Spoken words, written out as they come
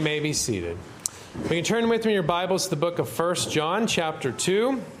You may be seated. You can turn with me your Bibles to the book of 1 John chapter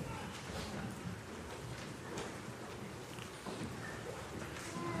 2.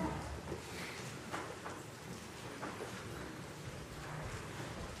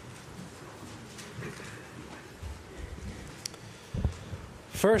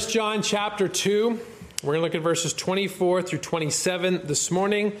 First John chapter 2. We're going to look at verses 24 through 27 this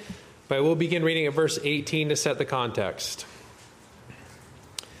morning, but we'll begin reading at verse 18 to set the context.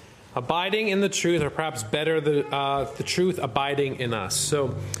 Abiding in the truth, or perhaps better, the truth abiding in us.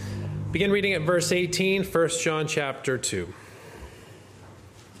 So, begin reading at verse 18, 1 John chapter 2.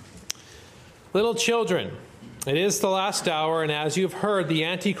 Little children, it is the last hour, and as you have heard, the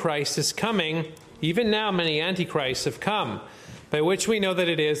Antichrist is coming. Even now many Antichrists have come, by which we know that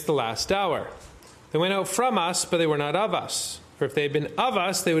it is the last hour. They went out from us, but they were not of us. For if they had been of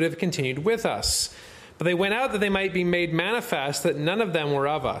us, they would have continued with us. But they went out that they might be made manifest that none of them were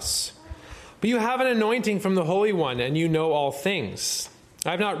of us. But you have an anointing from the Holy One, and you know all things.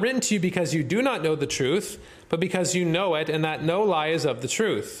 I have not written to you because you do not know the truth, but because you know it, and that no lie is of the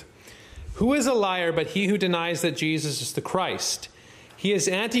truth. Who is a liar but he who denies that Jesus is the Christ? He is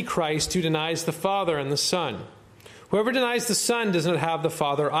Antichrist who denies the Father and the Son. Whoever denies the Son does not have the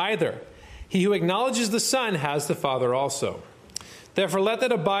Father either. He who acknowledges the Son has the Father also. Therefore let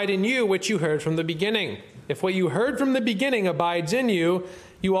that abide in you which you heard from the beginning. If what you heard from the beginning abides in you,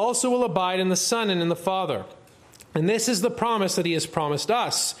 you also will abide in the Son and in the Father. And this is the promise that he has promised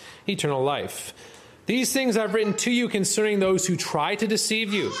us, eternal life. These things I've written to you concerning those who try to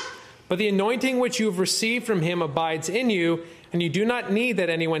deceive you. But the anointing which you have received from him abides in you, and you do not need that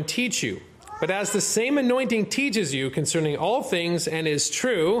anyone teach you. But as the same anointing teaches you concerning all things, and is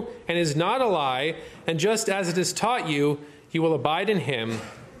true, and is not a lie, and just as it is taught you, you will abide in him.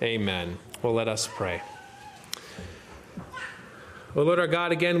 Amen. Well, let us pray. Oh, Lord our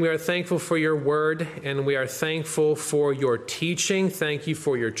God, again, we are thankful for your word, and we are thankful for your teaching. Thank you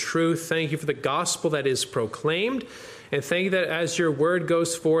for your truth. Thank you for the gospel that is proclaimed. And thank you that as your word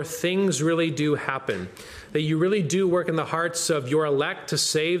goes forth, things really do happen. That you really do work in the hearts of your elect to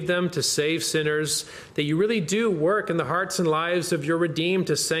save them, to save sinners. That you really do work in the hearts and lives of your redeemed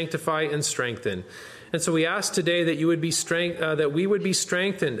to sanctify and strengthen. And so we ask today that you would be that we would be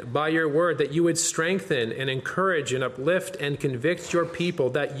strengthened by your word, that you would strengthen and encourage and uplift and convict your people,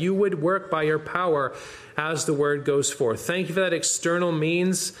 that you would work by your power as the word goes forth. Thank you for that external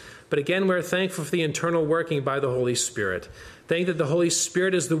means. But again, we're thankful for the internal working by the Holy Spirit. Thank you that the Holy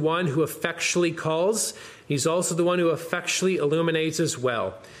Spirit is the one who effectually calls. He's also the one who effectually illuminates as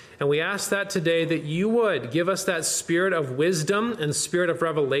well. And we ask that today that you would give us that spirit of wisdom and spirit of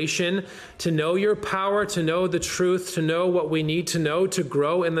revelation to know your power, to know the truth, to know what we need to know, to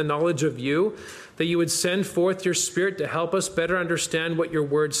grow in the knowledge of you, that you would send forth your Spirit to help us better understand what your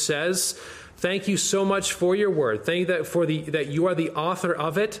word says. Thank you so much for your word. Thank you that you are the author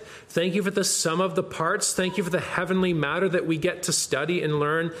of it. Thank you for the sum of the parts. Thank you for the heavenly matter that we get to study and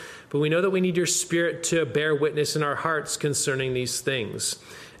learn. But we know that we need your Spirit to bear witness in our hearts concerning these things.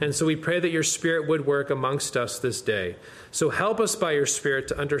 And so we pray that your Spirit would work amongst us this day. So help us by your Spirit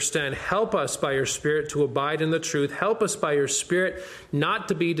to understand. Help us by your Spirit to abide in the truth. Help us by your Spirit not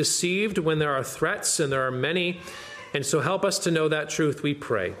to be deceived when there are threats, and there are many. And so help us to know that truth, we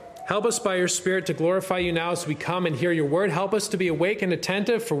pray. Help us by your Spirit to glorify you now as we come and hear your word. Help us to be awake and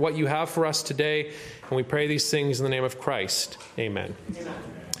attentive for what you have for us today. And we pray these things in the name of Christ. Amen. Amen.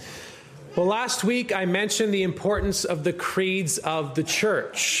 Well, last week I mentioned the importance of the creeds of the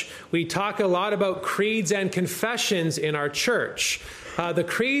church. We talk a lot about creeds and confessions in our church. The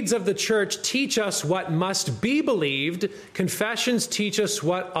creeds of the church teach us what must be believed. Confessions teach us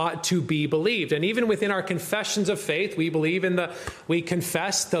what ought to be believed. And even within our confessions of faith, we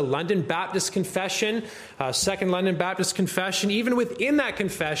confess the London Baptist Confession, Second London Baptist Confession. Even within that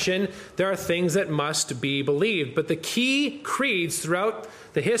confession, there are things that must be believed. But the key creeds throughout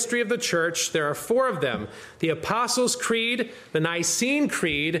the history of the church, there are four of them: the Apostles' Creed, the Nicene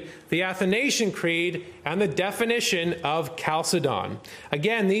Creed, the Athanasian Creed, and the definition of Chalcedon.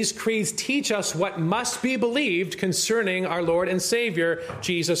 Again, these creeds teach us what must be believed concerning our Lord and Savior,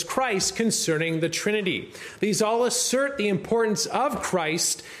 Jesus Christ, concerning the Trinity. These all assert the importance of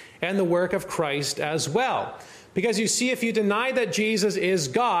Christ and the work of Christ as well. Because you see, if you deny that Jesus is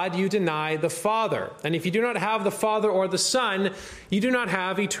God, you deny the Father. And if you do not have the Father or the Son, you do not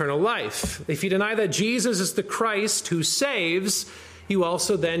have eternal life. If you deny that Jesus is the Christ who saves, you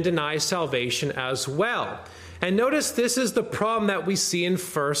also then deny salvation as well. And notice this is the problem that we see in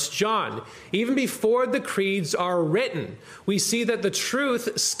 1 John. Even before the creeds are written, we see that the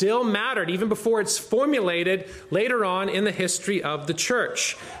truth still mattered, even before it's formulated later on in the history of the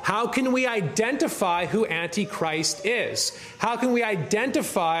church. How can we identify who Antichrist is? How can we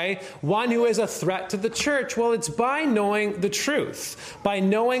identify one who is a threat to the church? Well, it's by knowing the truth, by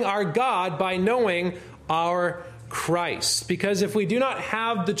knowing our God, by knowing our Christ. Because if we do not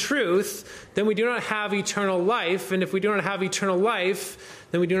have the truth, then we do not have eternal life. And if we do not have eternal life,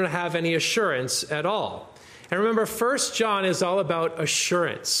 then we do not have any assurance at all. And remember, 1 John is all about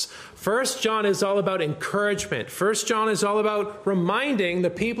assurance. 1 John is all about encouragement. 1 John is all about reminding the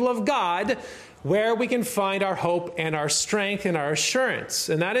people of God where we can find our hope and our strength and our assurance.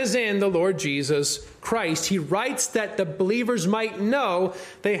 And that is in the Lord Jesus Christ. He writes that the believers might know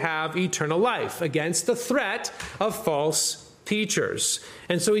they have eternal life against the threat of false teachers.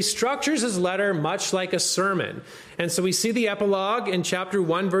 And so he structures his letter much like a sermon. And so we see the epilogue in chapter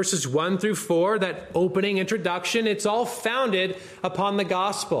 1, verses 1 through 4, that opening introduction. It's all founded upon the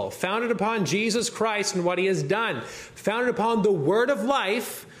gospel, founded upon Jesus Christ and what he has done, founded upon the word of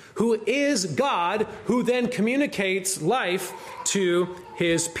life, who is God, who then communicates life to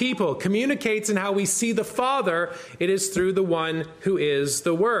his people, communicates in how we see the Father. It is through the one who is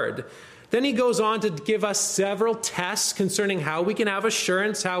the Word. Then he goes on to give us several tests concerning how we can have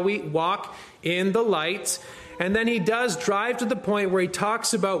assurance, how we walk in the light. And then he does drive to the point where he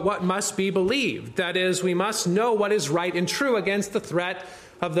talks about what must be believed. That is, we must know what is right and true against the threat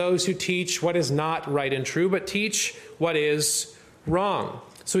of those who teach what is not right and true, but teach what is wrong.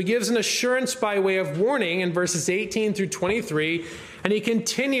 So he gives an assurance by way of warning in verses 18 through 23, and he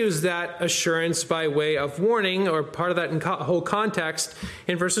continues that assurance by way of warning, or part of that whole context,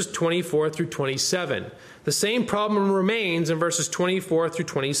 in verses 24 through 27. The same problem remains in verses 24 through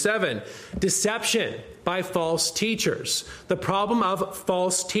 27. Deception by false teachers. The problem of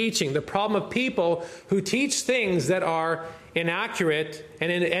false teaching. The problem of people who teach things that are inaccurate,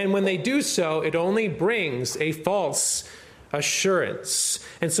 and when they do so, it only brings a false assurance.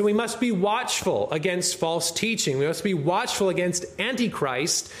 And so we must be watchful against false teaching. We must be watchful against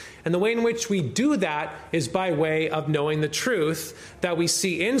Antichrist. And the way in which we do that is by way of knowing the truth that we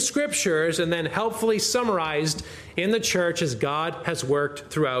see in scriptures and then helpfully summarized in the church as God has worked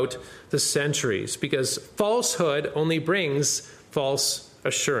throughout the centuries. Because falsehood only brings false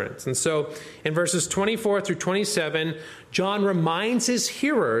assurance. And so in verses 24 through 27, John reminds his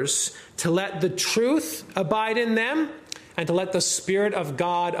hearers to let the truth abide in them and to let the Spirit of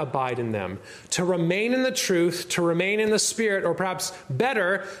God abide in them, to remain in the truth, to remain in the Spirit, or perhaps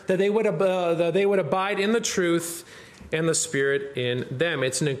better, that they would abide in the truth and the Spirit in them.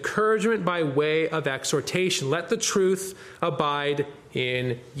 It's an encouragement by way of exhortation. Let the truth abide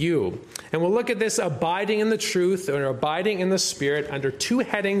in you. And we'll look at this abiding in the truth or abiding in the Spirit under two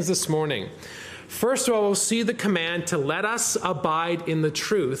headings this morning. First of all, we'll see the command to let us abide in the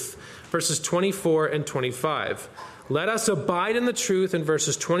truth, verses 24 and 25. Let us abide in the truth in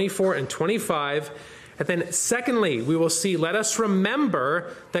verses 24 and 25. And then secondly, we will see, let us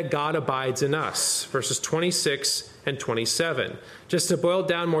remember that God abides in us, verses 26 and 27. Just to boil it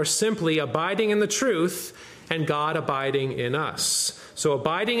down more simply, abiding in the truth and God abiding in us. So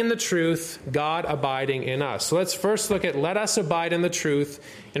abiding in the truth, God abiding in us. So let's first look at let us abide in the truth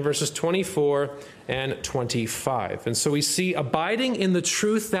in verses 24 and 25. And so we see abiding in the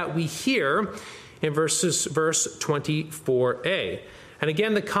truth that we hear in verse 24a. And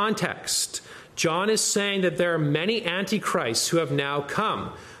again, the context. John is saying that there are many antichrists who have now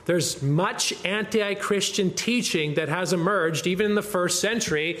come. There's much anti-Christian teaching that has emerged even in the first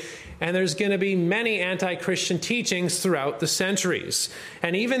century, and there's going to be many anti-Christian teachings throughout the centuries.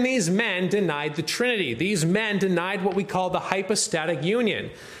 And even these men denied the Trinity. These men denied what we call the hypostatic union.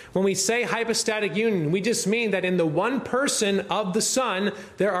 When we say hypostatic union, we just mean that in the one person of the Son,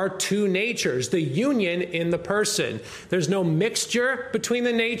 there are two natures, the union in the person. There's no mixture between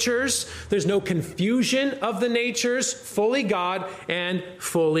the natures. There's no confusion of the natures, fully God and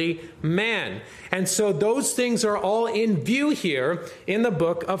fully man. And so those things are all in view here in the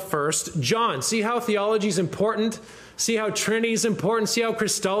book of 1 John. See how theology is important? See how Trinity is important? See how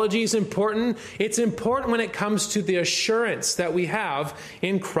Christology is important? It's important when it comes to the assurance that we have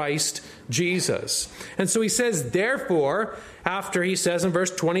in Christ Jesus. And so he says, therefore, after he says in verse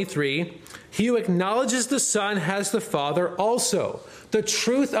 23, he who acknowledges the Son has the Father also. The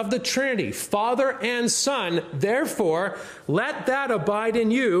truth of the Trinity, Father and Son, therefore, let that abide in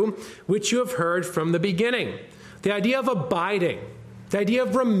you, which you have heard from the beginning. The idea of abiding. The idea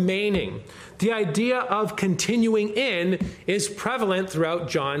of remaining, the idea of continuing in is prevalent throughout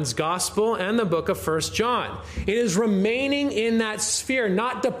John's gospel and the book of 1 John. It is remaining in that sphere,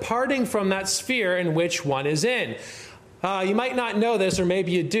 not departing from that sphere in which one is in. You might not know this, or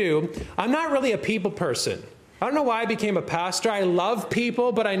maybe you do. I'm not really a people person. I don't know why I became a pastor. I love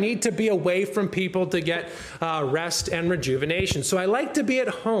people, but I need to be away from people to get rest and rejuvenation. So I like to be at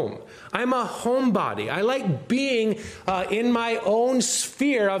home. I'm a homebody. I like being in my own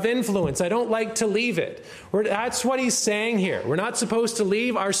sphere of influence. I don't like to leave it. That's what he's saying here. We're not supposed to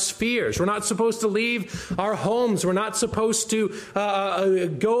leave our spheres. We're not supposed to leave our homes. We're not supposed to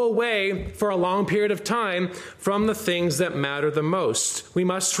go away for a long period of time from the things that matter the most. We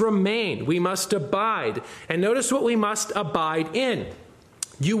must remain. We must abide. And notice what we must abide in.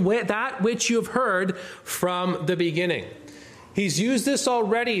 That which you have heard from the beginning. He's used this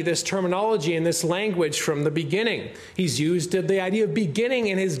already, this terminology and this language from the beginning. He's used the idea of beginning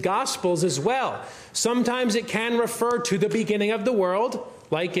in his Gospels as well. Sometimes it can refer to the beginning of the world,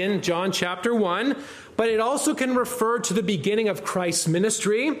 like in John chapter 1, but it also can refer to the beginning of Christ's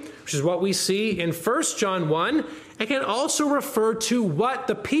ministry, which is what we see in 1 John 1. It can also refer to what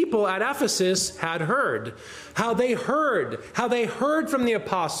the people at Ephesus had heard, how they heard from the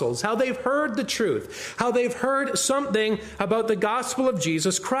apostles, how they've heard the truth, how they've heard something about the gospel of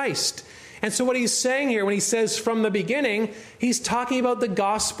Jesus Christ. And so what he's saying here when he says from the beginning, he's talking about the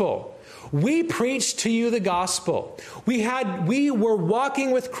gospel. We preached to you the gospel. We were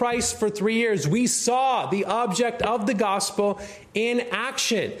walking with Christ for 3 years. We saw the object of the gospel in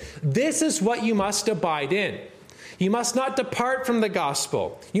action. This is what you must abide in. You must not depart from the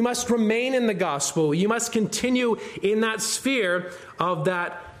gospel. You must remain in the gospel. You must continue in that sphere of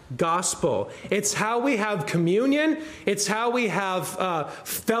that gospel. It's how we have communion. It's how we have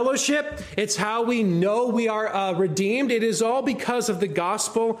fellowship. It's how we know we are redeemed. It is all because of the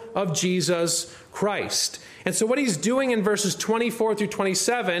gospel of Jesus Christ. And so what he's doing in verses 24 through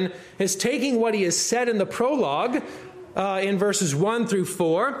 27 is taking what he has said in the prologue in verses 1 through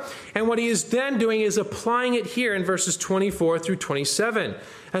 4, and what he is then doing is applying it here in verses 24 through 27.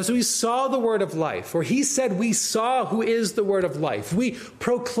 As we saw the word of life, or he said we saw who is the word of life. We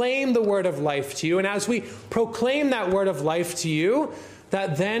proclaim the word of life to you, and as we proclaim that word of life to you,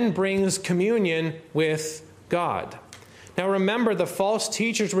 that then brings communion with God. Now remember, the false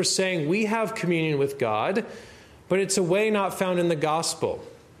teachers were saying we have communion with God, but it's a way not found in the gospel.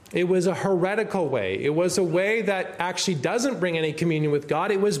 It was a heretical way. It was a way that actually doesn't bring any communion with God.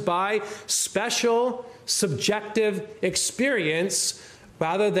 It was by special, subjective experience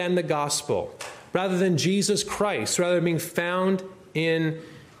rather than the gospel, rather than Jesus Christ, rather than being found in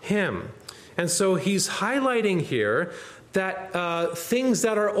him. And so he's highlighting here that things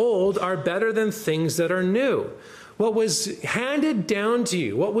that are old are better than things that are new. What was handed down to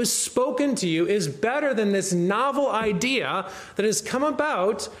you, what was spoken to you, is better than this novel idea that has come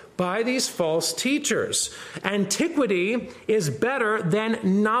about by these false teachers. Antiquity is better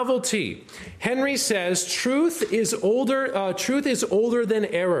than novelty. Henry says, truth is older than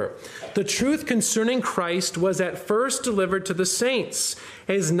error. The truth concerning Christ was at first delivered to the saints.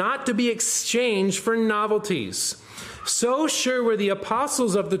 It is not to be exchanged for novelties. So sure were the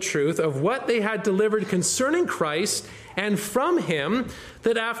apostles of the truth of what they had delivered concerning Christ and from him,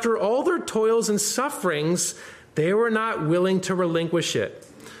 that after all their toils and sufferings, they were not willing to relinquish it.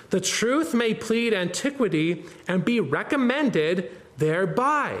 The truth may plead antiquity and be recommended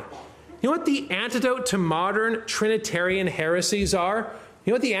thereby. You know what the antidote to modern Trinitarian heresies are?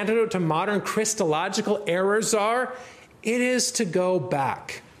 You know what the antidote to modern Christological errors are? It is to go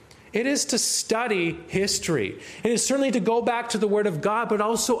back. It is to study history. It is certainly to go back to the Word of God, but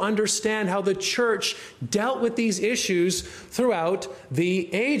also understand how the church dealt with these issues throughout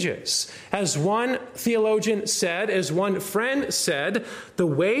the ages. As one theologian said, as one friend said, the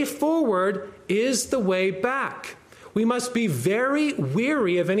way forward is the way back. We must be very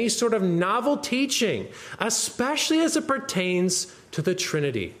weary of any sort of novel teaching, especially as it pertains to the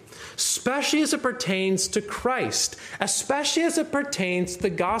Trinity. Especially as it pertains to Christ, especially as it pertains to the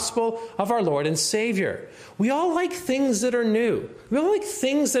gospel of our Lord and Savior. We all like things that are new. We all like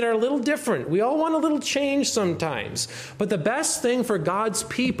things that are a little different. We all want a little change sometimes. But the best thing for God's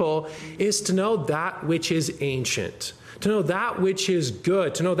people is to know that which is ancient, to know that which is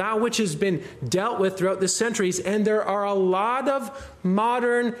good, to know that which has been dealt with throughout the centuries. And there are a lot of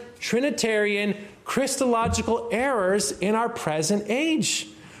modern Trinitarian Christological errors in our present age.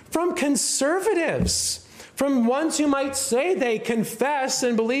 From conservatives, from ones who might say they confess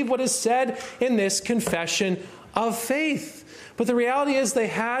and believe what is said in this confession of faith. But the reality is they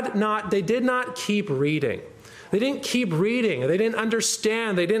did not keep reading. They didn't keep reading. They didn't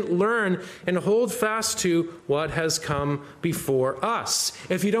understand. They didn't learn and hold fast to what has come before us.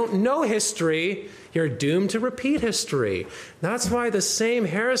 If you don't know history, you're doomed to repeat history. That's why the same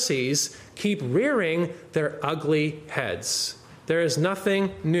heresies keep rearing their ugly heads. There is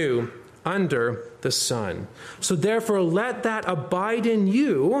nothing new under the sun. So therefore, let that abide in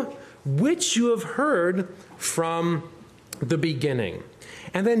you, which you have heard from the beginning.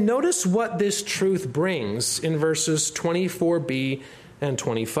 And then notice what this truth brings in verses 24b and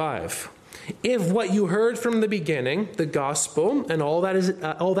 25. If what you heard from the beginning, the gospel, and all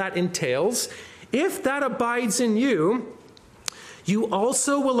that entails, if that abides in you, you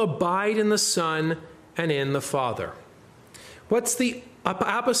also will abide in the Son and in the Father. What's the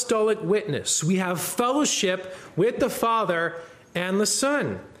apostolic witness? We have fellowship with the Father and the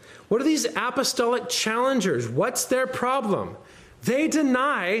Son. What are these apostolic challengers? What's their problem? They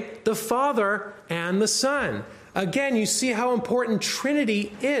deny the Father and the Son. Again, you see how important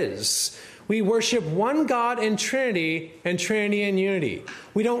Trinity is. We worship one God in Trinity and Trinity in unity.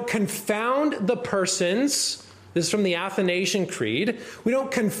 We don't confound the persons. This is from the Athanasian Creed. We don't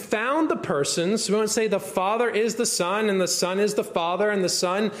confound the persons. We don't say the Father is the Son and the Son is the Father and the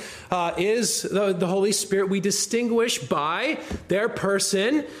Son is the Holy Spirit. We distinguish by their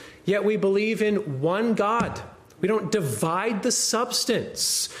person, yet we believe in one God. We don't divide the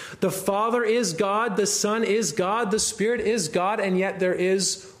substance. The Father is God, the Son is God, the Spirit is God, and yet there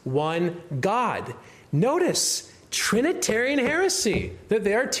is one God. Notice Trinitarian heresy that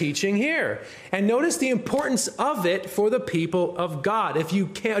they are teaching here. And notice the importance of it for the people of God. If you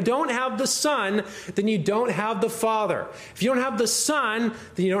don't have the Son, then you don't have the Father. If you don't have the Son,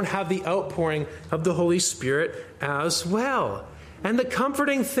 then you don't have the outpouring of the Holy Spirit as well. And the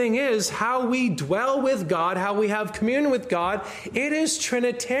comforting thing is how we dwell with God, how we have communion with God. It is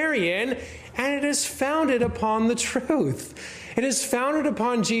Trinitarian, and it is founded upon the truth. It is founded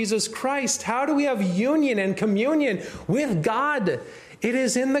upon Jesus Christ. How do we have union and communion with God? It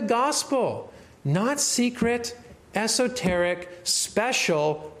is in the gospel, not secret, esoteric,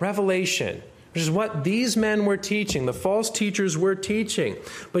 special revelation, which is what these men were teaching, the false teachers were teaching.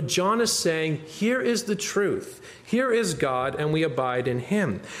 But John is saying, here is the truth. Here is God, and we abide in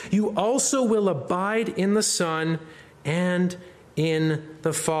him. You also will abide in the Son and in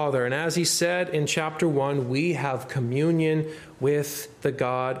the Father. And as he said in chapter 1, we have communion with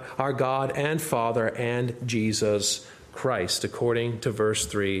our God and Father and Jesus Christ, according to verse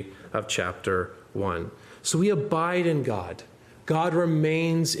 3 of chapter 1. So we abide in God. God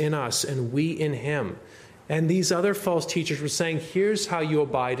remains in us and we in him. And these other false teachers were saying, here's how you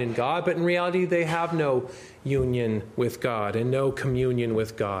abide in God. But in reality, they have no union with God and no communion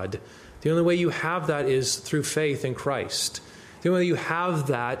with God. The only way you have that is through faith in Christ. The only way you have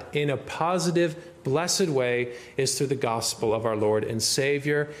that in a positive, blessed way is through the gospel of our Lord and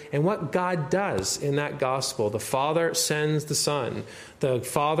Savior. And what God does in that gospel, the Father sends the Son. The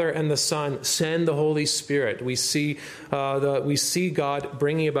Father and the Son send the Holy Spirit. We see God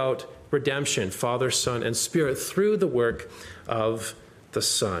bringing about redemption, Father, Son, and Spirit through the work of the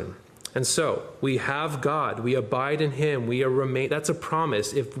Son. And so we have God. We abide in him. We remain. That's a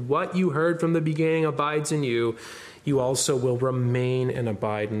promise. If what you heard from the beginning abides in you, you also will remain and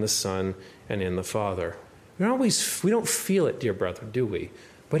abide in the Son and in the Father. We don't feel it, dear brother, do we?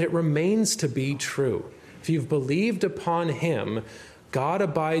 But it remains to be true. If you've believed upon him, God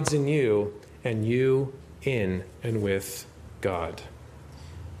abides in you, and you in and with God.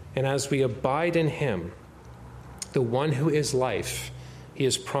 And as we abide in him, the one who is life, he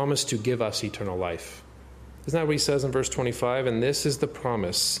has promised to give us eternal life. Isn't that what he says in verse 25? And this is the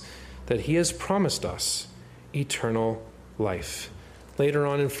promise, that he has promised us eternal life. Later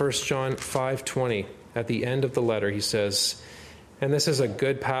on in 1 John 5:20, at the end of the letter, he says, and this is a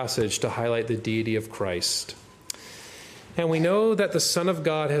good passage to highlight the deity of Christ. And we know that the Son of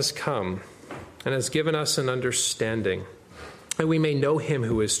God has come and has given us an understanding, that we may know him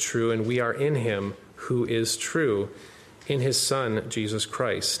who is true, and we are in him who is true, in his Son, Jesus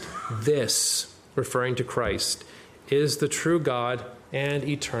Christ. This, referring to Christ, is the true God and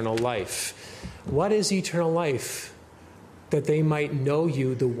eternal life. What is eternal life? That they might know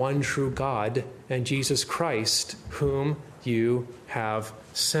you, the one true God, and Jesus Christ, whom you have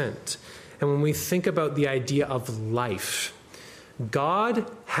sent. And when we think about the idea of life, God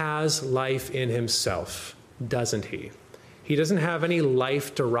has life in himself, doesn't he? He doesn't have any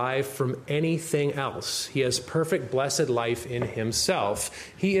life derived from anything else. He has perfect, blessed life in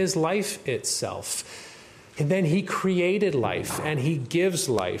himself. He is life itself. And then he created life, and he gives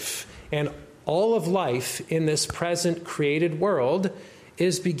life. And all of life in this present created world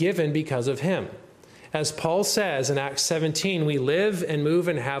is given because of him. As Paul says in Acts 17, we live and move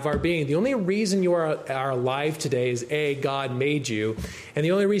and have our being. The only reason you are alive today is A, God made you. And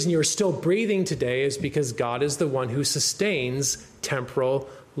the only reason you're still breathing today is because God is the one who sustains temporal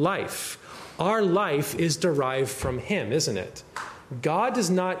life. Our life is derived from him, isn't it? God does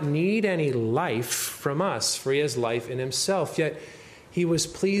not need any life from us, for he has life in himself. Yet he was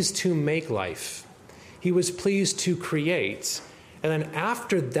pleased to make life. He was pleased to create. And then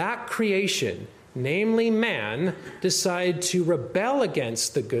after that creation, namely man, decide to rebel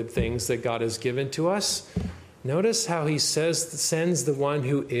against the good things that God has given to us. Notice how he sends the one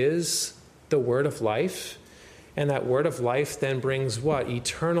who is the word of life. And that word of life then brings what?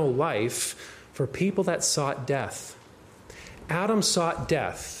 Eternal life for people that sought death. Adam sought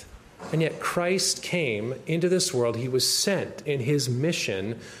death, and yet Christ came into this world. He was sent in his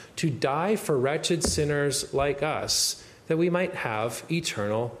mission to die for wretched sinners like us, that we might have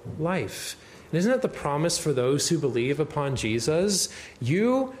eternal life. And isn't that the promise for those who believe upon Jesus?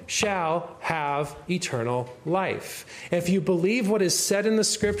 You shall have eternal life. If you believe what is said in the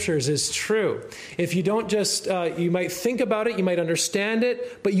scriptures is true, if you don't just, you might think about it, you might understand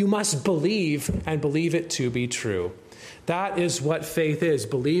it, but you must believe and believe it to be true. That is what faith is,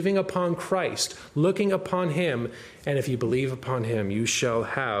 believing upon Christ, looking upon him, and if you believe upon him, you shall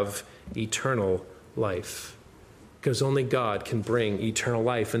have eternal life. Because only God can bring eternal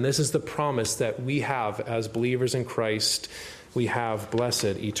life. And this is the promise that we have as believers in Christ. We have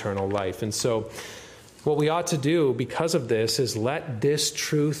blessed eternal life. And so what we ought to do because of this is let this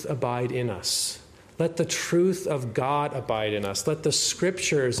truth abide in us. Let the truth of God abide in us. Let the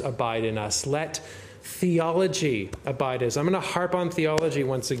scriptures abide in us. Let theology abide in us. I'm going to harp on theology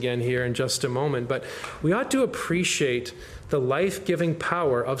once again here in just a moment, but we ought to appreciate the life-giving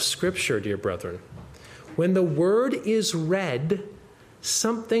power of Scripture, dear brethren. When the word is read,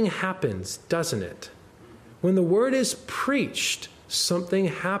 something happens, doesn't it? When the word is preached, something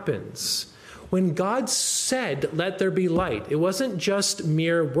happens. When God said, "Let there be light," it wasn't just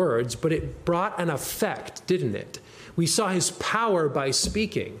mere words, but it brought an effect, didn't it? We saw his power by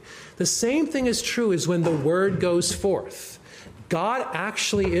speaking. The same thing is true as when the word goes forth. God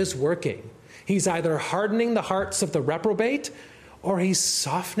actually is working. He's either hardening the hearts of the reprobate or he's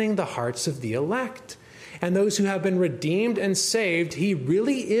softening the hearts of the elect. And those who have been redeemed and saved, he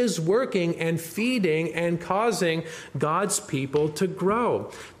really is working and feeding and causing God's people to grow.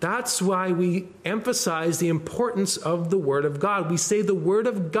 That's why we emphasize the importance of the Word of God. We say the Word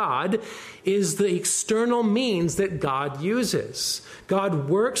of God is the external means that God uses. God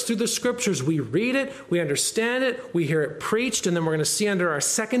works through the Scriptures. We read it, we understand it, we hear it preached, and then we're going to see under our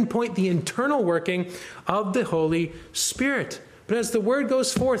second point the internal working of the Holy Spirit. But as the Word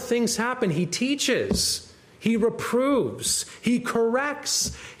goes forth, things happen. He teaches. He reproves, he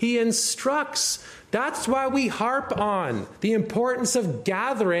corrects, he instructs. That's why we harp on the importance of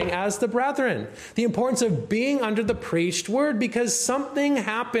gathering as the brethren, the importance of being under the preached word, because something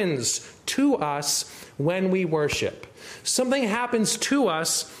happens to us when we worship. Something happens to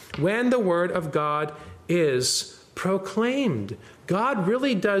us when the word of God is proclaimed. God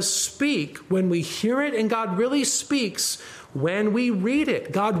really does speak when we hear it, and God really speaks when we read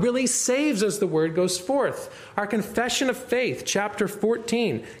it. God really saves as the word goes forth. Our confession of faith, chapter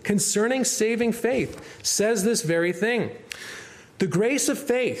 14, concerning saving faith, says this very thing. The grace of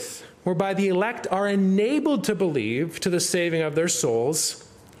faith, whereby the elect are enabled to believe to the saving of their souls,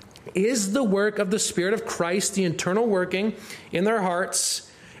 is the work of the Spirit of Christ, the internal working in their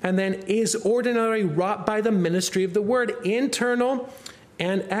hearts, and then is ordinarily wrought by the ministry of the word, internal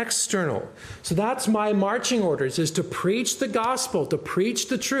and external. So that's my marching orders, is to preach the gospel, to preach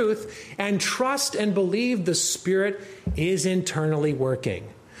the truth, and trust and believe the Spirit is internally working.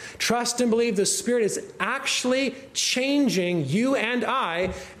 Trust and believe the Spirit is actually changing you and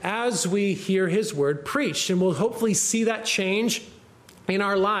I as we hear his word preached. And we'll hopefully see that change in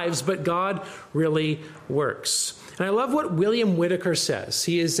our lives, but God really works. And I love what William Whitaker says.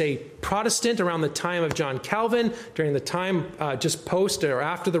 He is a Protestant around the time of John Calvin, during the time just post or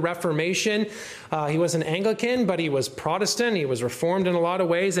after the Reformation. He was an Anglican, but he was Protestant. He was Reformed in a lot of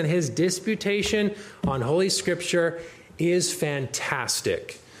ways, and his disputation on Holy Scripture is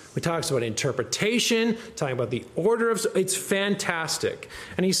fantastic. He talks about interpretation, talking about the order of, it's fantastic.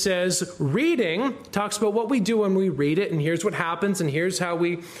 And he says, reading, talks about what we do when we read it, and here's what happens, and here's how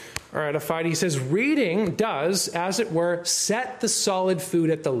we are edified. He says, reading does, as it were, set the solid food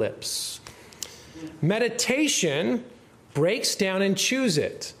at the lips. Meditation breaks down and chews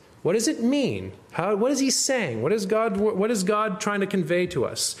it. What does it mean? What is he saying? What is God trying to convey to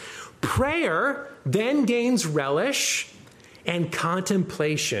us? Prayer then gains relish, And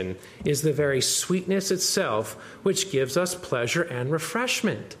contemplation is the very sweetness itself, which gives us pleasure and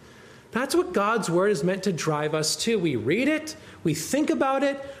refreshment. That's what God's word is meant to drive us to. We read it, we think about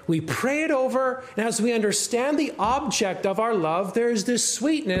it, we pray it over, and as we understand the object of our love, there's this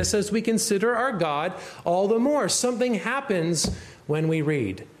sweetness as we consider our God all the more. Something happens when we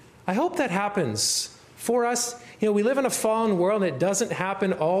read. I hope that happens for us. We live in a fallen world, and it doesn't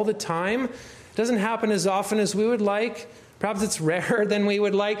happen all the time. It doesn't happen as often as we would like. Perhaps it's rarer than we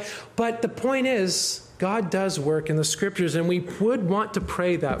would like. But the point is, God does work in the scriptures, and we would want to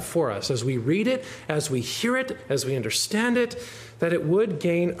pray that for us as we read it, as we hear it, as we understand it, that it would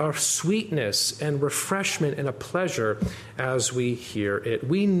gain a sweetness and refreshment and a pleasure as we hear it.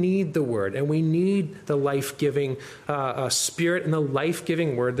 We need the word, and we need the life-giving spirit and the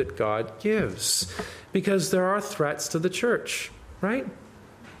life-giving word that God gives, because there are threats to the church, right?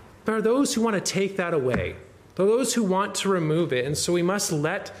 There are those who want to take that away. There are those who want to remove it, and so we must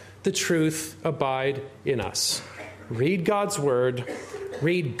let the truth abide in us. Read God's word.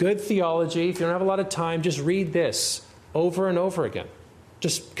 Read good theology. If you don't have a lot of time, just read this over and over again.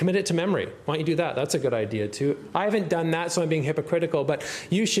 Just commit it to memory. Why don't you do that? That's a good idea too. I haven't done that, so I'm being hypocritical, but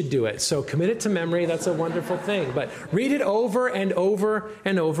you should do it. So commit it to memory. That's a wonderful thing. But read it over and over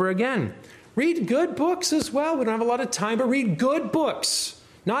and over again. Read good books as well. We don't have a lot of time, but read good books.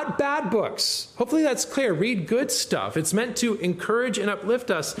 Not bad books. Hopefully that's clear. Read good stuff. It's meant to encourage and uplift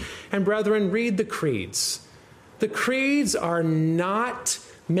us. And brethren, read the creeds. The creeds are not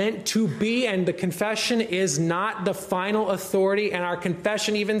meant to be, and the confession is not the final authority, and our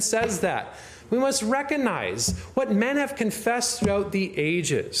confession even says that. We must recognize what men have confessed throughout the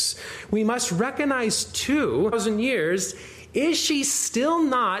ages. We must recognize 2,000 years, is she still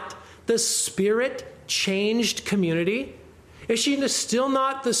not the Spirit-changed community? Is she still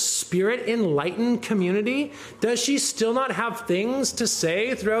not the Spirit-enlightened community? Does she still not have things to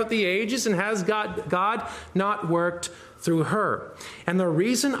say throughout the ages? And has God not worked through her? And the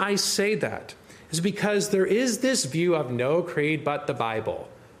reason I say that is because there is this view of no creed but the Bible.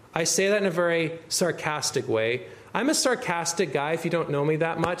 I say that in a very sarcastic way. I'm a sarcastic guy if you don't know me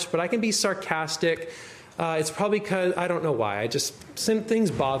that much, but I can be sarcastic. It's probably because, I don't know why, some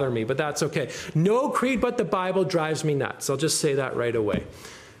things bother me, but that's okay. No creed but the Bible drives me nuts. I'll just say that right away.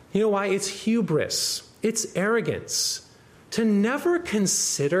 You know why? It's hubris. It's arrogance. To never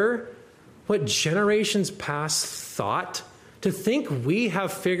consider what generations past thought, to think we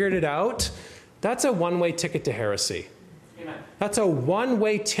have figured it out, that's a one-way ticket to heresy. Amen. That's a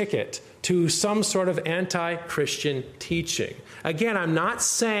one-way ticket to some sort of anti-Christian teaching. Again, I'm not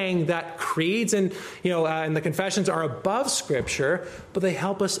saying that creeds and the confessions are above Scripture, but they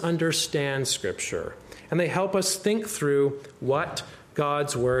help us understand Scripture. And they help us think through what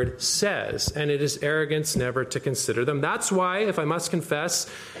God's Word says. And it is arrogance never to consider them. That's why, if I must confess,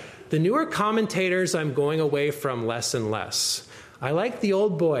 the newer commentators I'm going away from less and less. I like the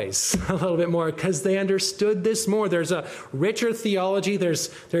old boys a little bit more because they understood this more. There's a richer theology.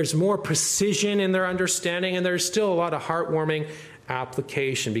 There's more precision in their understanding, and there's still a lot of heartwarming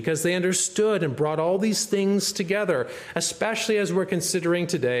application because they understood and brought all these things together, especially as we're considering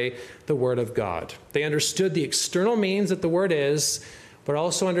today the Word of God. They understood the external means that the Word is, but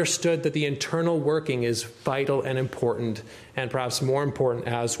also understood that the internal working is vital and important, and perhaps more important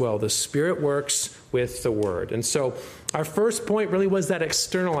as well. The Spirit works with the Word. And so our first point really was that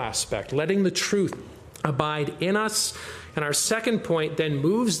external aspect, letting the truth abide in us. And our second point then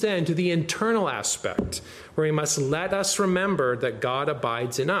moves then to the internal aspect, where we must let us remember that God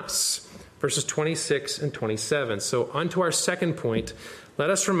abides in us. Verses 26 and 27. So on to our second point, let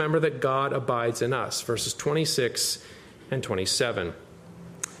us remember that God abides in us. Verses 26 and 27.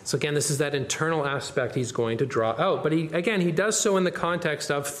 So again, this is that internal aspect he's going to draw out. But he does so in the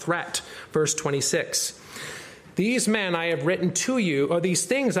context of threat. Verse 26. These men I have written to you, or these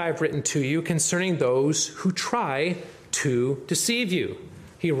things I have written to you concerning those who try to deceive you.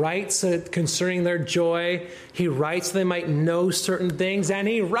 He writes concerning their joy. He writes they might know certain things. And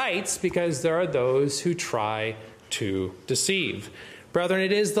he writes because there are those who try to deceive. Brethren,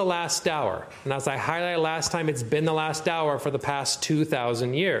 it is the last hour. And as I highlighted last time, it's been the last hour for the past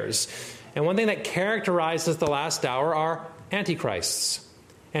 2,000 years. And one thing that characterizes the last hour are antichrists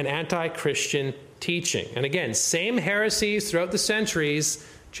and anti-Christian teaching. And again, same heresies throughout the centuries,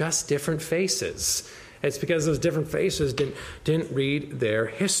 just different faces. It's because those different faces didn't read their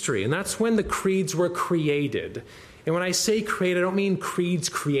history. And that's when the creeds were created. And when I say create, I don't mean creeds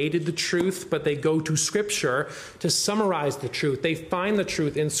created the truth, but they go to Scripture to summarize the truth. They find the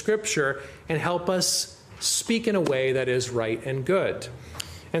truth in Scripture and help us speak in a way that is right and good.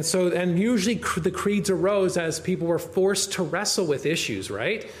 And usually the creeds arose as people were forced to wrestle with issues,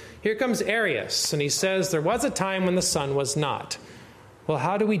 right? Here comes Arius, and he says there was a time when the sun was not. Well,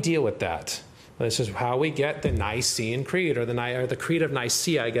 how do we deal with that? Well, this is how we get the Nicene Creed, or the Creed of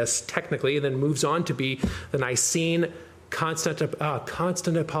Nicaea, I guess, technically, and then moves on to be the Nicene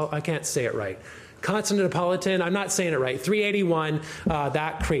Constantinople. I can't say it right. Constantinopolitan, I'm not saying it right, 381,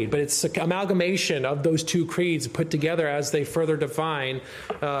 that creed. But it's an amalgamation of those two creeds put together as they further define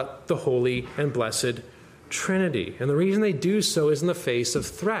the Holy and Blessed Trinity. And the reason they do so is in the face of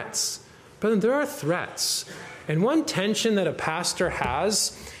threats. But there are threats. And one tension that a pastor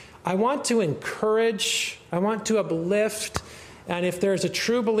has, I want to encourage, I want to uplift, and if there's a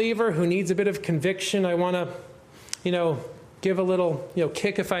true believer who needs a bit of conviction, I want to, give a little,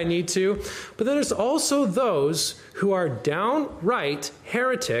 kick if I need to. But then there's also those who are downright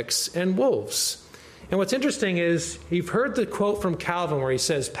heretics and wolves. And what's interesting is you've heard the quote from Calvin where he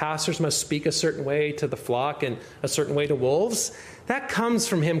says pastors must speak a certain way to the flock and a certain way to wolves. That comes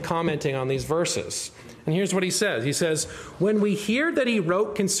from him commenting on these verses. And here's what he says. He says, when we hear that he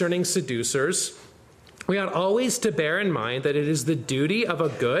wrote concerning seducers, we ought always to bear in mind that it is the duty of a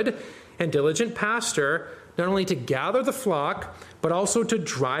good and diligent pastor not only to gather the flock, but also to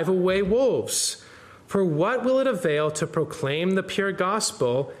drive away wolves. For what will it avail to proclaim the pure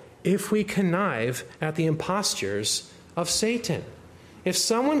gospel if we connive at the impostures of Satan? If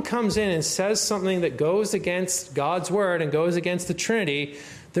someone comes in and says something that goes against God's word and goes against the Trinity,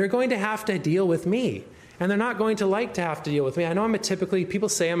 they're going to have to deal with me. And they're not going to like to have to deal with me. I know people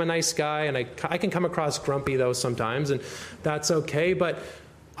say I'm a nice guy, and I can come across grumpy, though, sometimes, and that's okay. But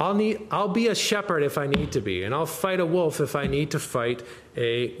I'll be a shepherd if I need to be, and I'll fight a wolf if I need to fight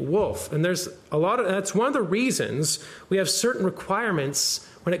a wolf. And that's one of the reasons we have certain requirements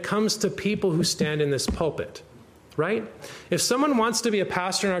when it comes to people who stand in this pulpit, right? If someone wants to be a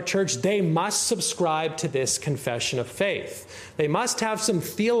pastor in our church, they must subscribe to this confession of faith. They must have some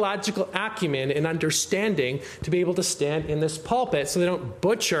theological acumen and understanding to be able to stand in this pulpit so they don't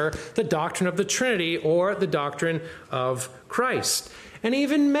butcher the doctrine of the Trinity or the doctrine of Christ. And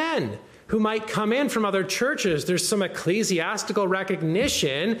even men who might come in from other churches, there's some ecclesiastical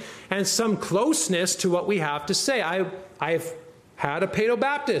recognition and some closeness to what we have to say. I've had a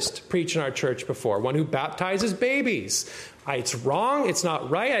Paedo-Baptist preach in our church before, one who baptizes babies. It's wrong, it's not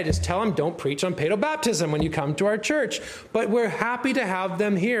right. I just tell them, don't preach on Paedo-Baptism when you come to our church. But we're happy to have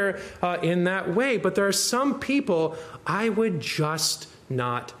them here in that way. But there are some people I would just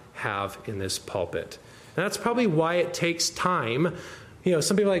not have in this pulpit. And that's probably why it takes time.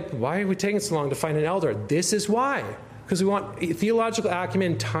 Some people are like, why are we taking so long to find an elder? This is why. Because we want theological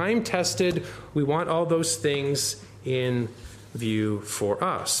acumen, time-tested. We want all those things in view for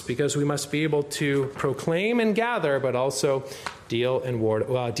us. Because we must be able to proclaim and gather, but also deal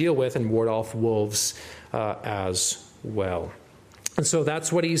with and ward off wolves as well. And so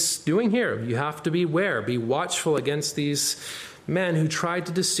that's what he's doing here. You have to beware. Be watchful against these men who tried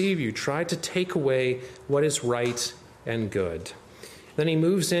to deceive you, tried to take away what is right and good. Then he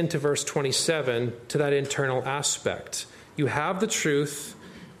moves into verse 27 to that internal aspect. You have the truth,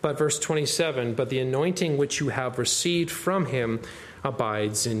 but verse 27, but the anointing which you have received from him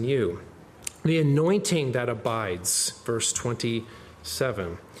abides in you. The anointing that abides, verse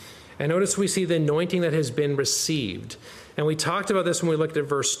 27. And notice we see the anointing that has been received. And we talked about this when we looked at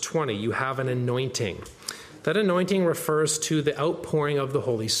verse 20. You have an anointing. That anointing refers to the outpouring of the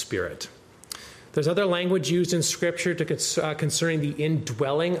Holy Spirit. There's other language used in Scripture concerning the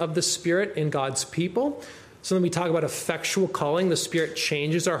indwelling of the Spirit in God's people. So when we talk about effectual calling, the Spirit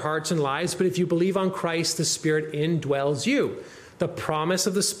changes our hearts and lives. But if you believe on Christ, the Spirit indwells you. The promise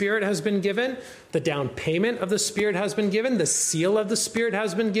of the Spirit has been given. The down payment of the Spirit has been given. The seal of the Spirit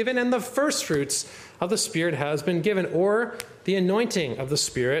has been given. And the first fruits of the Spirit has been given. Or the anointing of the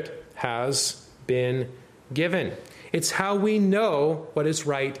Spirit has been given. It's how we know what is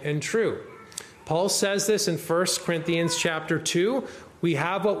right and true. Paul says this in 1 Corinthians chapter 2. We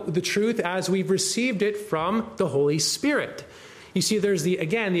have the truth as we've received it from the Holy Spirit. You see, there's the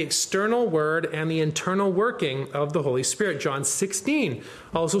external word and the internal working of the Holy Spirit. John 16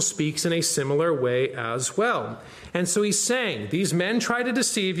 also speaks in a similar way as well. And so he's saying, these men try to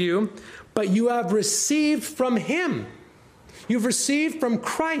deceive you, but you have received from him. You've received from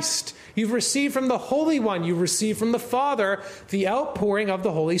Christ. You've received from the Holy One. You've received from the Father the outpouring of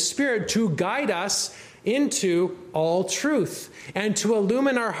the Holy Spirit to guide us into all truth and to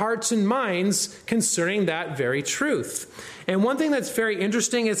illumine our hearts and minds concerning that very truth. And one thing that's very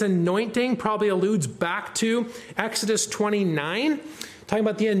interesting is anointing probably alludes back to Exodus 29, talking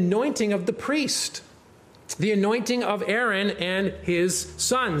about the anointing of the priest. The anointing of Aaron and his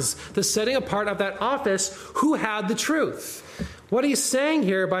sons, the setting apart of that office who had the truth. What he's saying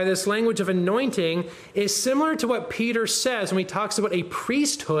here by this language of anointing is similar to what Peter says when he talks about a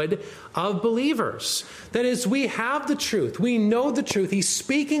priesthood of believers. That is, we have the truth. We know the truth. He's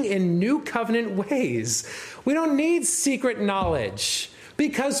speaking in new covenant ways. We don't need secret knowledge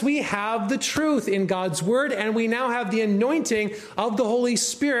because we have the truth in God's word, and we now have the anointing of the Holy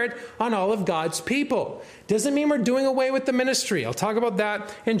Spirit on all of God's people. Doesn't mean we're doing away with the ministry. I'll talk about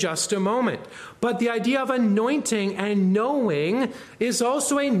that in just a moment. But the idea of anointing and knowing is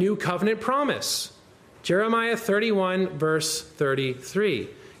also a new covenant promise. Jeremiah 31, verse 33.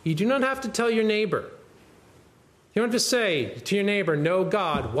 You do not have to tell your neighbor. You don't have to say to your neighbor, know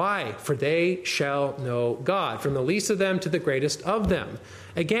God. Why? For they shall know God, from the least of them to the greatest of them.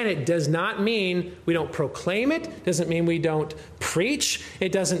 Again, it does not mean we don't proclaim it. It doesn't mean we don't preach.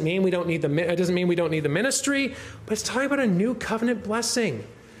 It doesn't mean we don't need the ministry. But it's talking about a new covenant blessing.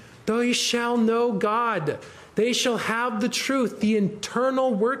 They shall know God. They shall have the truth, the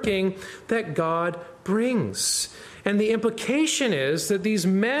internal working that God brings. And the implication is that these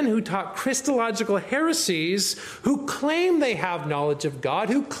men who taught Christological heresies, who claim they have knowledge of God,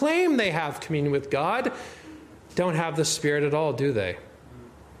 who claim they have communion with God, don't have the Spirit at all, do they?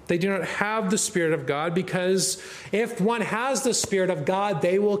 They do not have the Spirit of God, because if one has the Spirit of God,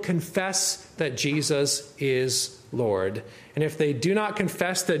 they will confess that Jesus is Lord. And if they do not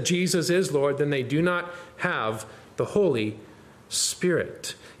confess that Jesus is Lord, then they do not have the Holy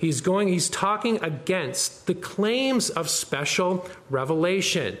Spirit. He's talking against the claims of special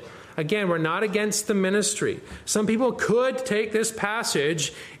revelation. Again, we're not against the ministry. Some people could take this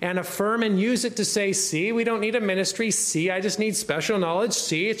passage and affirm and use it to say, see, we don't need a ministry. See, I just need special knowledge.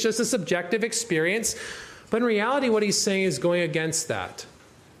 See, it's just a subjective experience. But in reality, what he's saying is going against that.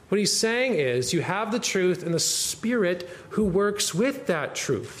 What he's saying is you have the truth and the Spirit who works with that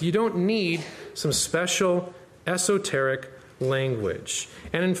truth. You don't need some special esoteric language.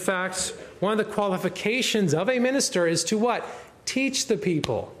 And in fact, one of the qualifications of a minister is to what? Teach the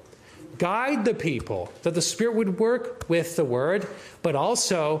people. Guide the people, that the Spirit would work with the word, but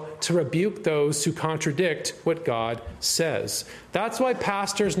also to rebuke those who contradict what God says. That's why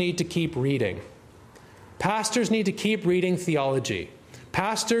pastors need to keep reading. Pastors need to keep reading theology.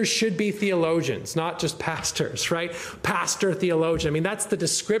 Pastors should be theologians, not just pastors, right? Pastor theologian. I mean, that's the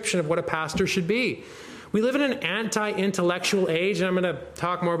description of what a pastor should be. We live in an anti-intellectual age, and I'm going to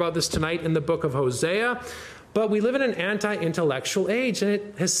talk more about this tonight in the book of Hosea. But we live in an anti-intellectual age, and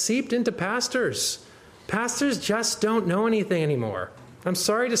it has seeped into pastors. Pastors just don't know anything anymore. I'm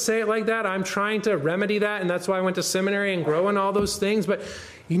sorry to say it like that. I'm trying to remedy that, and that's why I went to seminary and grow in all those things. But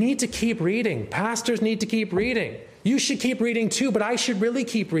you need to keep reading. Pastors need to keep reading. You should keep reading too, but I should really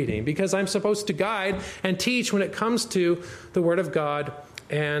keep reading because I'm supposed to guide and teach when it comes to the Word of God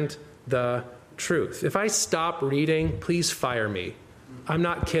and the truth. If I stop reading, please fire me. I'm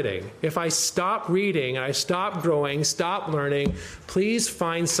not kidding. If I stop reading and I stop growing, stop learning, please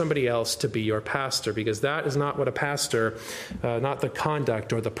find somebody else to be your pastor, because that is not what a pastor, not the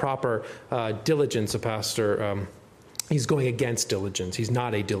conduct or the proper diligence of pastor. He's going against diligence. He's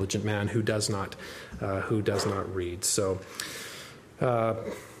not a diligent man who does not read. So,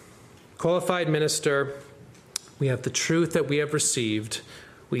 qualified minister, we have the truth that we have received.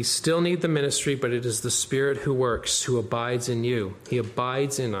 We still need the ministry, but it is the Spirit who works, who abides in you. He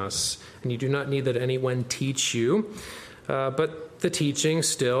abides in us, and you do not need that anyone teach you, but the teaching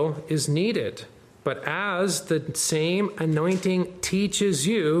still is needed. But as the same anointing teaches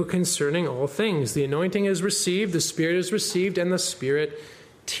you concerning all things, the anointing is received, the Spirit is received, and the Spirit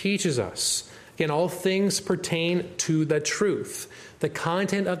teaches us. Again, all things pertain to the truth, the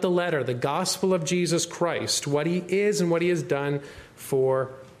content of the letter, the gospel of Jesus Christ, what he is and what he has done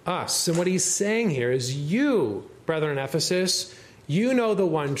for us. And what he's saying here is you, brethren in Ephesus, you know the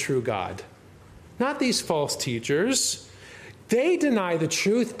one true God. Not these false teachers. They deny the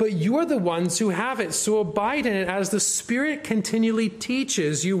truth, but you're the ones who have it. So abide in it as the Spirit continually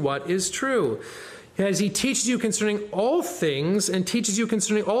teaches you what is true. As he teaches you concerning all things and teaches you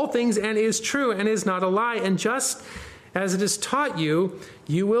concerning all things and is true and is not a lie. And just as it is taught you,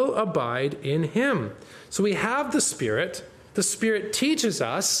 you will abide in him. So we have the Spirit. The Spirit teaches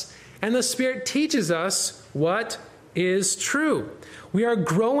us, and the Spirit teaches us what is true. We are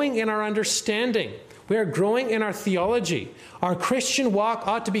growing in our understanding. We are growing in our theology. Our Christian walk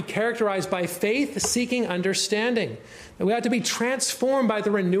ought to be characterized by faith-seeking understanding. We ought to be transformed by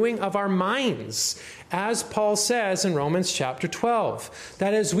the renewing of our minds, as Paul says in Romans chapter 12.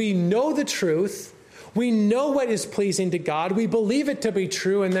 That as we know the truth, We know what is pleasing to God. We believe it to be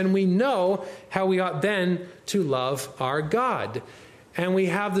true, and then we know how we ought then to love our God. And we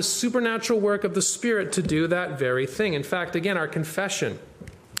have the supernatural work of the Spirit to do that very thing. In fact, again, our confession,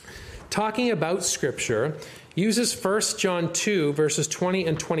 talking about Scripture, uses 1 John 2, verses 20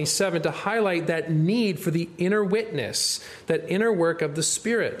 and 27 to highlight that need for the inner witness, that inner work of the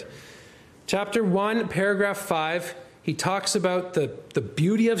Spirit. Chapter 1, paragraph 5, he talks about the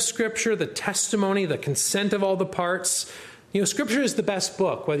beauty of Scripture, the testimony, the consent of all the parts. Scripture is the best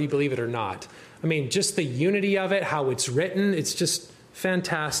book, whether you believe it or not. I mean, just the unity of it, how it's written, it's just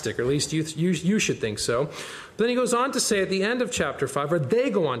fantastic, or at least you should think so. But then he goes on to say at the end of chapter 5, or they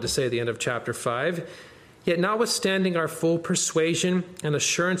go on to say at the end of chapter 5, yet notwithstanding our full persuasion and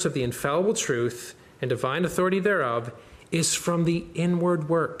assurance of the infallible truth and divine authority thereof is from the inward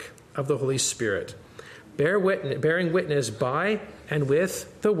work of the Holy Spirit, bearing witness by and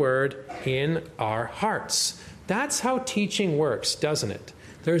with the word in our hearts. That's how teaching works, doesn't it?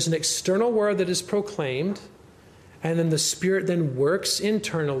 There's an external word that is proclaimed, and then the Spirit then works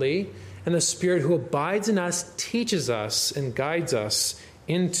internally, and the Spirit who abides in us teaches us and guides us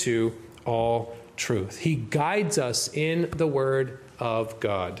into all truth. He guides us in the Word of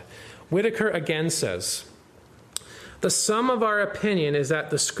God. Whitaker again says, the sum of our opinion is that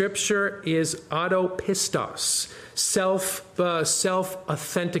the Scripture is autopistos,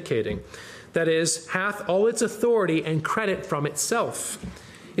 self-authenticating. That is, hath all its authority and credit from itself.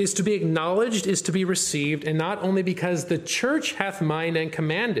 Is to be acknowledged, is to be received, and not only because the church hath mind and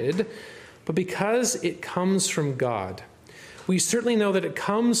commanded, but because it comes from God. We certainly know that it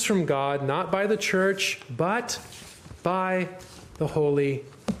comes from God, not by the church, but by the Holy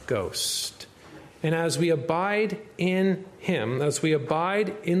Ghost. And as we abide in Him, as we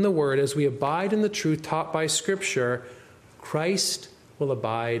abide in the Word, as we abide in the truth taught by Scripture, Christ will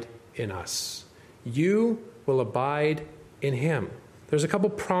abide in us. You will abide in Him. There's a couple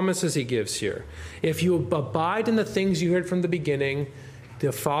promises He gives here. If you abide in the things you heard from the beginning,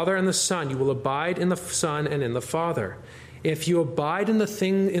 the Father and the Son, you will abide in the Son and in the Father. If you abide in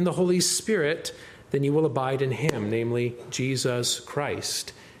the Holy Spirit, then you will abide in Him, namely Jesus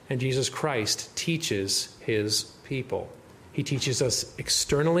Christ. And Jesus Christ teaches His people. He teaches us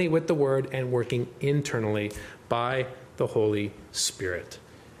externally with the Word and working internally by the Holy Spirit.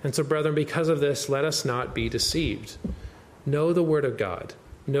 And so, brethren, because of this, let us not be deceived. Know the Word of God.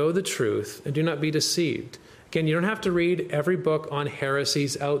 Know the truth, and do not be deceived. Again, you don't have to read every book on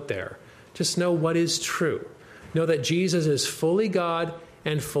heresies out there. Just know what is true. Know that Jesus is fully God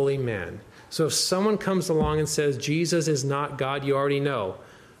and fully man. So if someone comes along and says Jesus is not God, you already know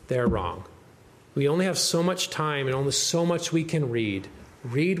they're wrong. We only have so much time and only so much we can read.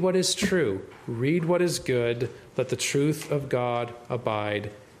 Read what is true. Read what is good. Let the truth of God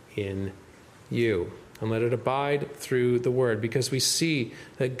abide in you. And let it abide through the Word, because we see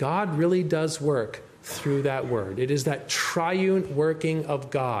that God really does work through that Word. It is that triune working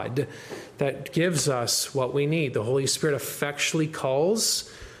of God that gives us what we need. The Holy Spirit effectually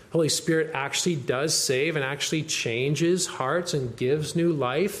calls. The Holy Spirit actually does save and actually changes hearts and gives new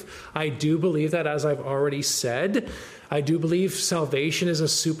life. I do believe that, as I've already said. I do believe salvation is a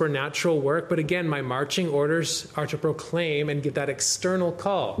supernatural work, but again, my marching orders are to proclaim and give that external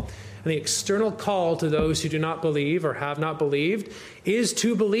call. And the external call to those who do not believe or have not believed is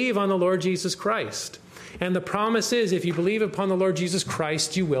to believe on the Lord Jesus Christ. And the promise is, if you believe upon the Lord Jesus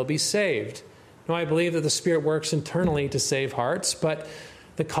Christ, you will be saved. Now, I believe that the Spirit works internally to save hearts, but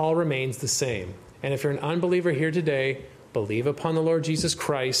the call remains the same. And if you're an unbeliever here today, believe upon the Lord Jesus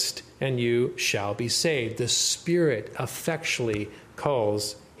Christ, and you shall be saved. The Spirit effectually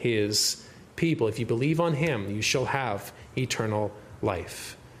calls His people. If you believe on Him, you shall have eternal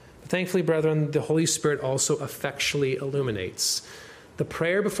life. Thankfully, brethren, the Holy Spirit also effectually illuminates. The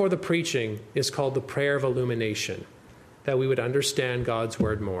prayer before the preaching is called the prayer of illumination, that we would understand God's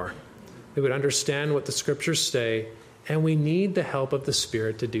Word more. We would understand what the Scriptures say, and we need the help of the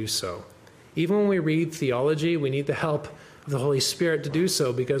Spirit to do so. Even when we read theology, we need the help of the Holy Spirit to do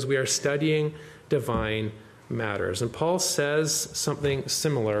so, because we are studying divine matters. And Paul says something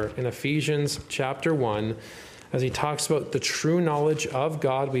similar in Ephesians chapter 1, as he talks about the true knowledge of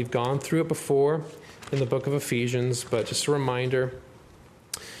God. We've gone through it before in the book of Ephesians, but just a reminder.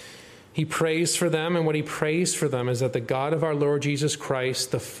 He prays for them, and what he prays for them is that the God of our Lord Jesus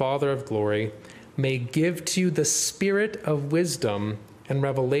Christ, the Father of glory, may give to you the spirit of wisdom and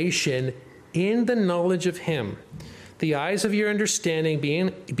revelation in the knowledge of Him, the eyes of your understanding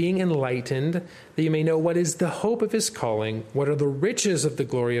being enlightened, that you may know what is the hope of His calling, what are the riches of the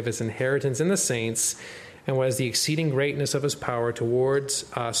glory of His inheritance in the saints, and what is the exceeding greatness of His power towards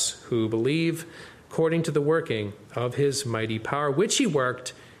us who believe, according to the working of his mighty power, which he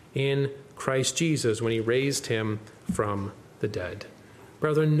worked in Christ Jesus when he raised him from the dead.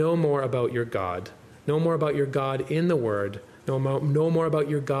 Brethren, know more about your God. Know more about your God in the Word. Know more about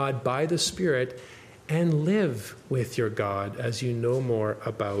your God by the Spirit, and live with your God as you know more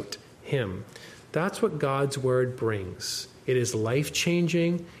about him. That's what God's Word brings. It is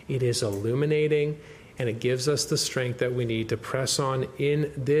life-changing, it is illuminating, and it gives us the strength that we need to press on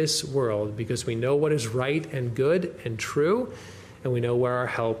in this world, because we know what is right and good and true, and we know where our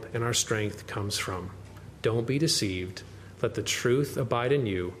help and our strength comes from. Don't be deceived. Let the truth abide in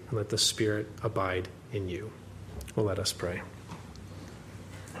you, and let the Spirit abide in you. Well, let us pray.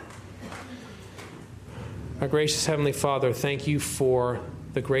 Our gracious Heavenly Father, thank you for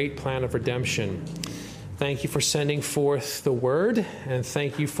the great plan of redemption. Thank you for sending forth the Word, and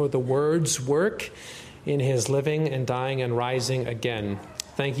thank you for the Word's work in his living and dying and rising again.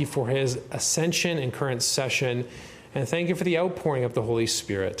 Thank you for his ascension and current session, and thank you for the outpouring of the Holy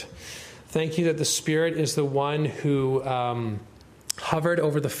Spirit. Thank you that the Spirit is the one who hovered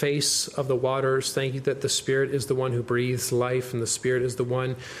over the face of the waters. Thank you that the Spirit is the one who breathes life, and the Spirit is the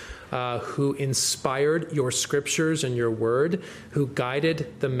one who inspired your scriptures and your word, who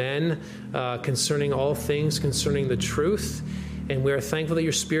guided the men concerning all things, concerning the truth. And we are thankful that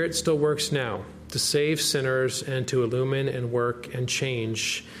your Spirit still works now to save sinners and to illumine and work and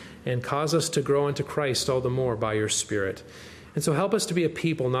change and cause us to grow into Christ all the more by your Spirit. And so help us to be a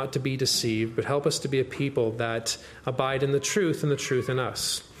people not to be deceived, but help us to be a people that abide in the truth and the truth in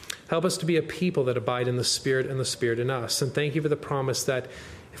us. Help us to be a people that abide in the Spirit and the Spirit in us. And thank you for the promise that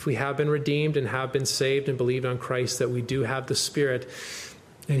if we have been redeemed and have been saved and believed on Christ, that we do have the Spirit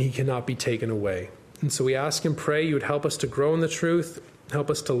and he cannot be taken away. And so we ask and pray you would help us to grow in the truth, help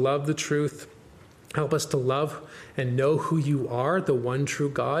us to love the truth, help us to love and know who you are, the one true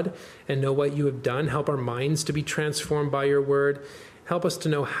God, and know what you have done. Help our minds to be transformed by your word. Help us to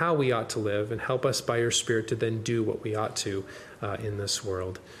know how we ought to live, and help us by your Spirit to then do what we ought to in this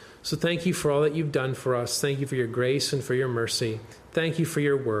world. So thank you for all that you've done for us. Thank you for your grace and for your mercy. Thank you for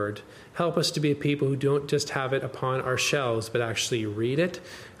your word. Help us to be a people who don't just have it upon our shelves, but actually read it,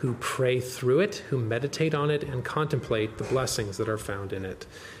 who pray through it, who meditate on it, and contemplate the blessings that are found in it.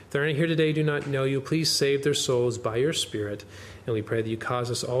 If there are any here today who do not know you, please save their souls by your Spirit. And we pray that you cause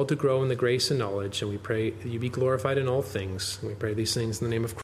us all to grow in the grace and knowledge. And we pray that you be glorified in all things. And we pray these things in the name of Christ.